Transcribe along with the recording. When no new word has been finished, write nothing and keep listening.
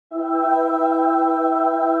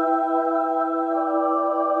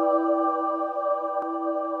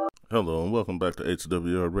Hello and welcome back to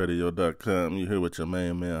HWLRADIO.COM. You're here with your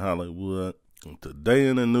man Hollywood. And today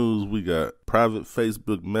in the news, we got private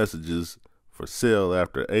Facebook messages for sale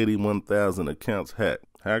after 81,000 accounts hacked.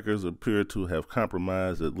 Hackers appear to have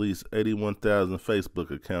compromised at least 81,000 Facebook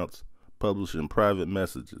accounts publishing private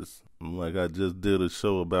messages. Like I just did a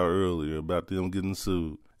show about earlier about them getting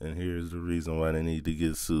sued. And here's the reason why they need to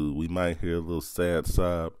get sued. We might hear a little sad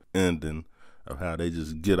sob ending of how they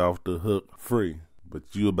just get off the hook free. But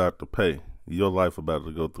you about to pay. Your life about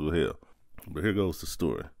to go through hell. But here goes the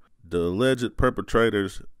story. The alleged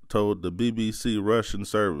perpetrators told the BBC Russian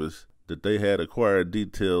service that they had acquired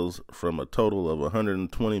details from a total of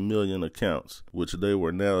 120 million accounts, which they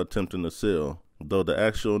were now attempting to sell. Though the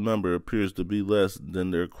actual number appears to be less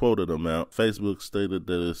than their quoted amount, Facebook stated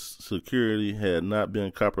that its security had not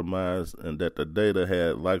been compromised and that the data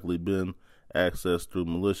had likely been accessed through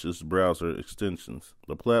malicious browser extensions.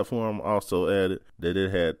 The platform also added that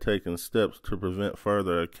it had taken steps to prevent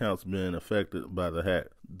further accounts being affected by the hack.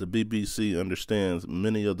 The BBC understands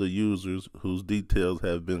many of the users whose details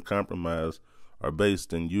have been compromised are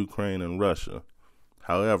based in Ukraine and Russia.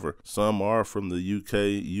 However, some are from the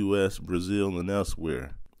UK, US, Brazil, and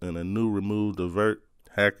elsewhere. In a new removed alert,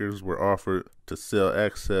 hackers were offered to sell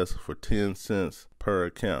access for 10 cents per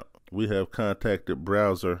account. We have contacted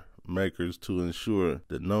browser makers to ensure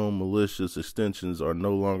that known malicious extensions are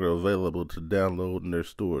no longer available to download in their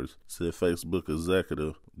stores, said Facebook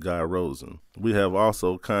executive Guy Rosen. We have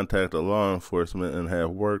also contacted law enforcement and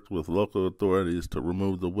have worked with local authorities to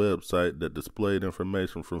remove the website that displayed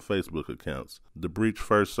information from Facebook accounts. The breach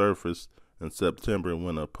first surfaced in September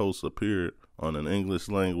when a post appeared on an English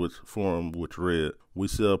language forum which read, "We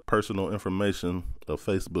sell personal information of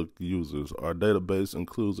Facebook users. Our database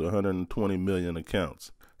includes 120 million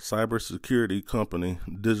accounts." Cybersecurity company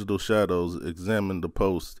Digital Shadows examined the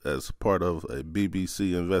post as part of a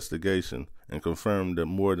BBC investigation and confirmed that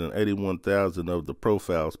more than 81,000 of the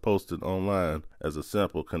profiles posted online as a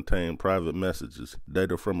sample contained private messages.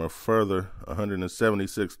 Data from a further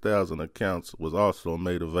 176,000 accounts was also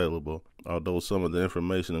made available, although some of the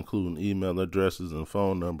information, including email addresses and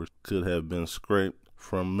phone numbers, could have been scraped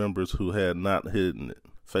from members who had not hidden it.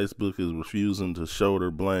 Facebook is refusing to shoulder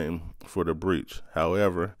blame for the breach.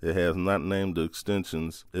 However, it has not named the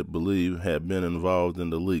extensions it believed had been involved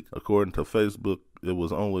in the leak. According to Facebook, it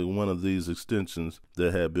was only one of these extensions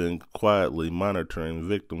that had been quietly monitoring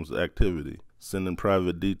victims' activity, sending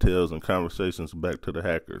private details and conversations back to the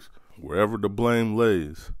hackers. Wherever the blame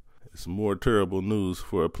lays, it's more terrible news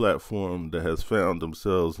for a platform that has found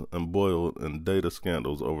themselves embroiled in data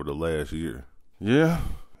scandals over the last year. Yeah.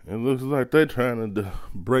 It looks like they're trying to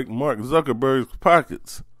break Mark Zuckerberg's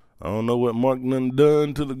pockets. I don't know what Mark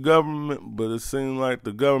done to the government, but it seems like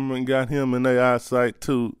the government got him in their eyesight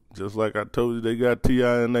too. Just like I told you, they got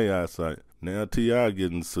T.I. in their eyesight. Now T.I.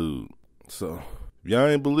 getting sued. So, if y'all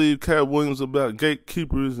ain't believe Cat Williams about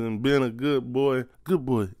gatekeepers and being a good boy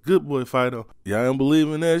fighter, y'all ain't believe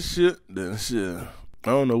in that shit, then shit, I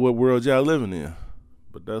don't know what world y'all living in.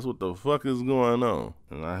 But that's what the fuck is going on.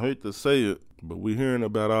 And I hate to say it, but we hearing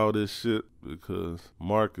about all this shit because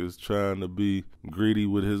Mark is trying to be greedy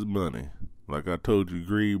with his money. Like I told you,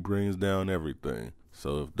 greed brings down everything.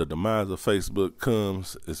 So if the demise of Facebook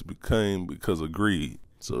comes, it's because of greed.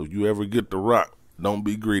 So if you ever get the rock, don't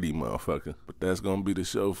be greedy, motherfucker. But that's going to be the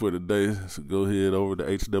show for today. So go ahead over to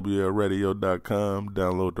HWLRADIO.com,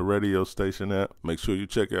 download the radio station app. Make sure you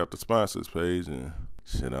check out the sponsors page, and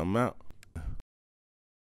shit, I'm out.